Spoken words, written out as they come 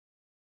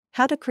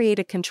How to create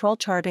a control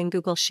chart in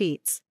Google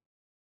Sheets.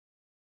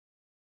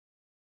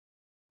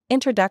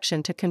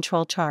 Introduction to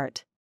control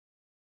chart.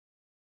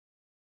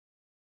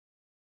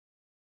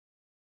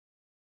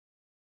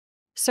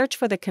 Search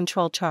for the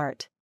control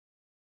chart.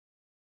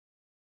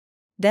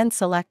 Then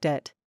select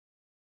it.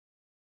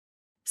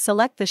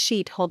 Select the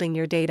sheet holding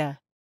your data.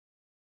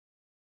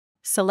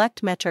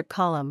 Select metric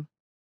column.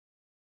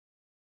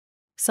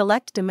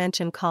 Select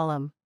dimension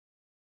column.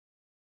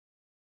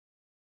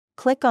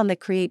 Click on the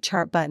Create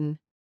Chart button.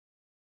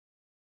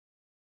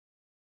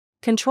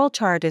 Control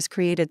chart is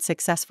created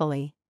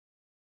successfully.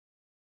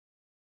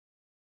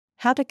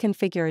 How to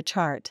configure a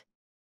chart.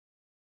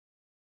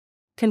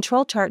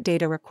 Control chart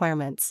data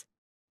requirements.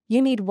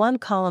 You need one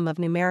column of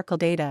numerical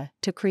data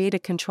to create a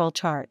control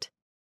chart.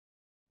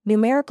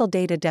 Numerical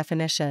data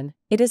definition: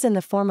 it is in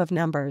the form of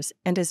numbers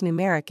and is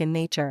numeric in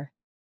nature.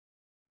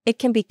 It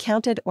can be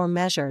counted or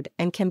measured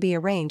and can be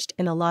arranged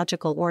in a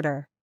logical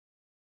order.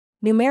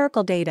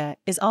 Numerical data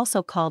is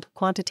also called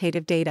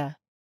quantitative data.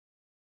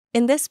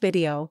 In this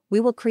video,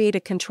 we will create a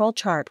control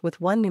chart with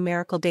one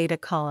numerical data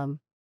column.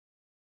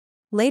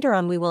 Later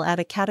on, we will add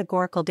a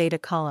categorical data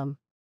column.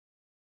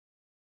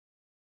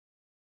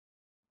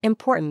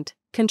 Important: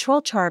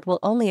 control chart will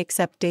only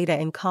accept data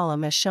in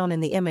column as shown in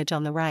the image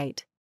on the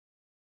right.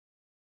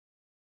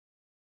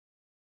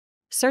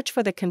 Search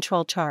for the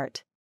control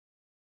chart.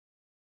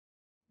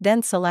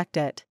 Then select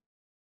it.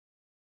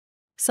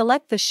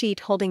 Select the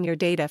sheet holding your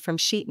data from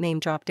Sheet Name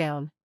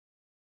dropdown.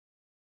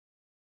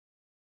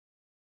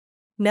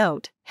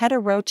 Note: Header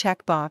Row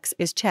checkbox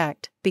is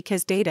checked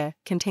because data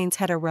contains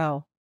header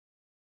row.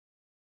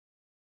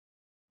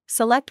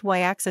 Select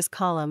Y-axis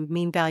column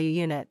mean value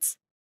units.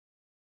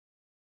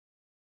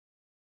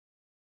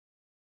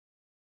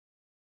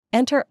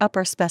 Enter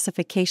upper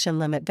specification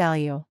limit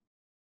value.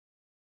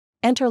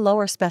 Enter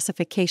lower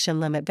specification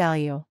limit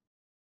value.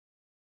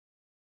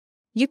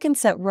 You can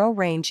set row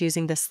range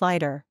using the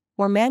slider,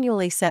 or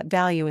manually set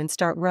value in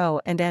start row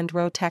and end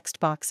row text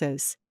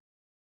boxes.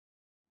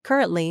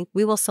 Currently,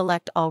 we will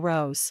select all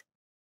rows.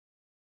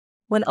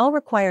 When all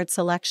required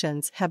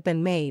selections have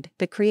been made,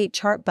 the Create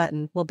Chart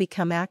button will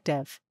become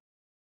active.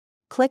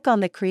 Click on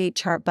the Create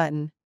Chart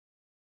button.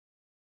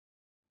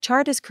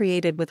 Chart is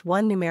created with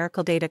one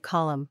numerical data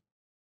column.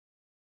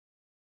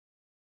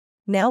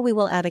 Now we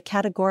will add a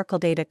categorical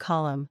data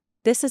column.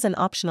 This is an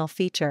optional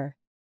feature.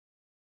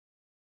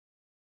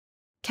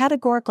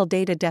 Categorical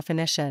data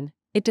definition: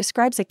 it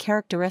describes a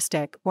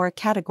characteristic or a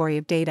category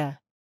of data.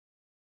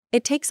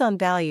 It takes on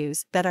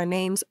values that are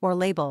names or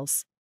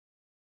labels.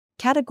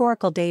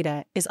 Categorical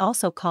data is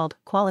also called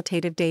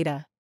qualitative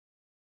data.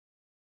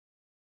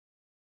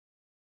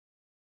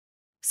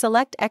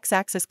 Select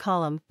X-axis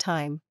column,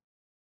 time.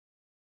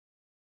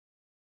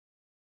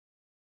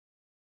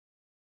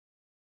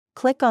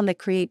 Click on the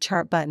Create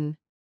Chart button.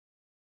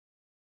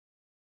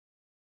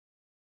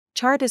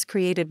 Chart is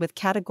created with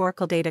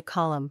categorical data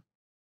column.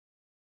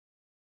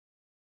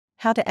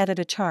 How to edit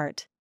a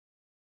chart.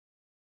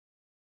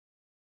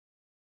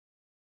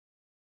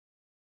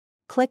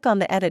 Click on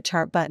the Edit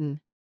Chart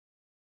button.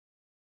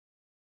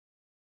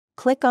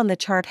 Click on the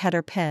chart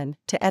header pen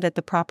to edit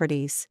the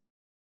properties.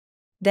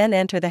 Then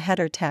enter the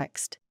header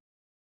text.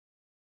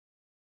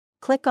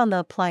 Click on the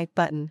Apply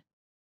button.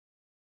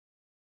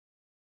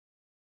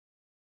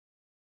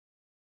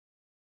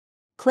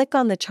 Click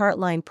on the Chart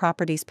Line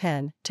Properties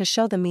pen to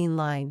show the mean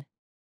line.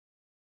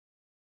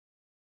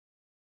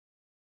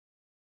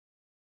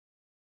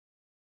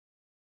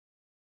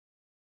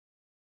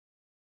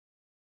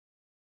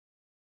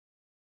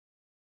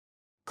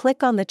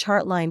 Click on the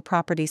Chart Line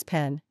Properties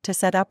pen to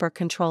set upper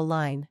control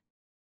line.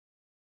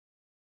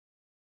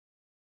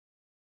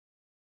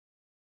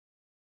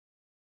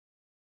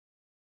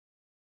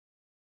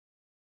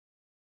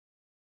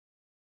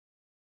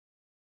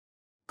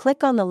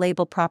 Click on the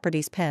Label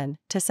Properties pen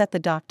to set the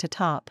dock to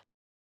top.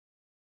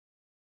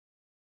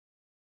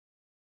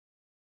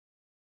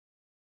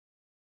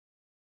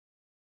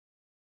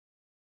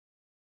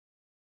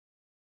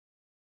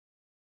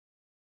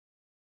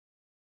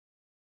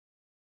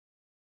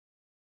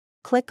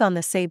 Click on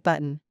the Save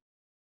button.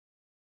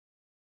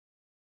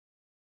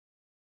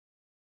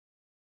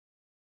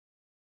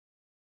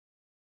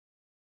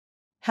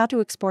 How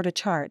to export a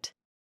chart.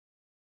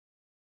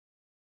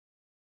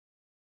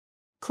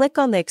 Click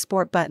on the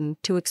Export button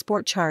to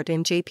export chart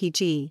in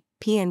JPG,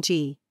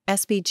 PNG,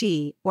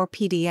 SVG, or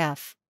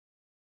PDF.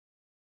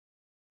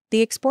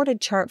 The exported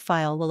chart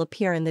file will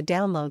appear in the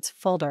Downloads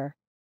folder.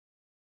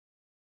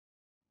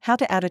 How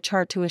to add a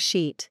chart to a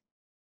sheet.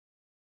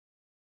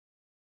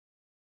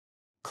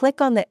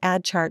 Click on the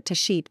Add Chart to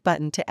Sheet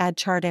button to add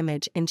chart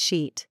image in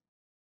sheet.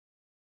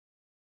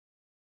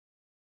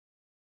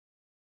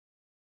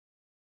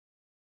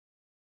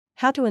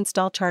 How to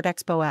install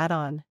ChartExpo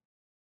add-on.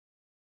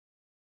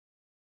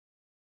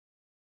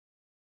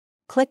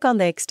 Click on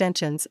the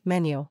Extensions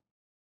menu.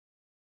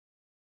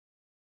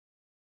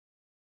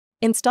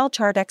 Install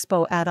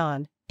ChartExpo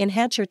add-on.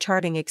 Enhance your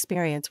charting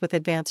experience with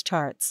advanced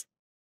charts.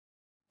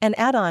 An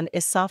add-on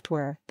is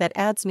software that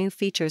adds new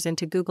features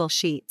into Google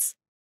Sheets.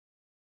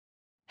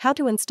 How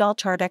to install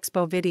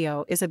ChartExpo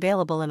video is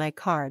available in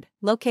iCard,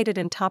 located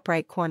in top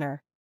right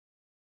corner.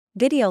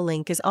 Video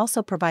link is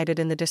also provided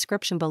in the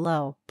description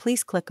below,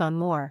 please click on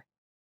more.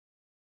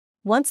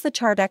 Once the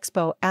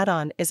ChartExpo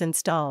add-on is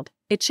installed,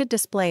 it should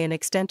display an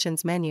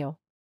extensions menu.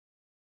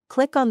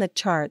 Click on the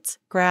Charts,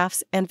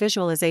 Graphs and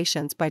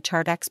Visualizations by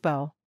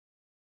ChartExpo.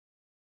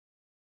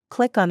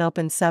 Click on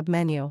Open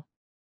sub-menu.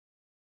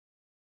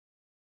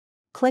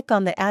 Click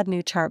on the Add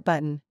New Chart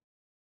button.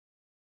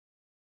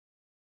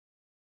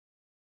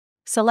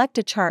 Select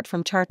a chart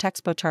from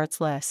ChartExpo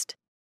Charts list.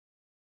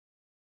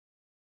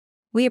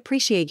 We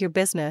appreciate your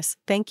business,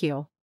 thank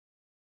you.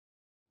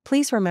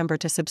 Please remember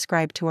to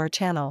subscribe to our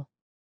channel.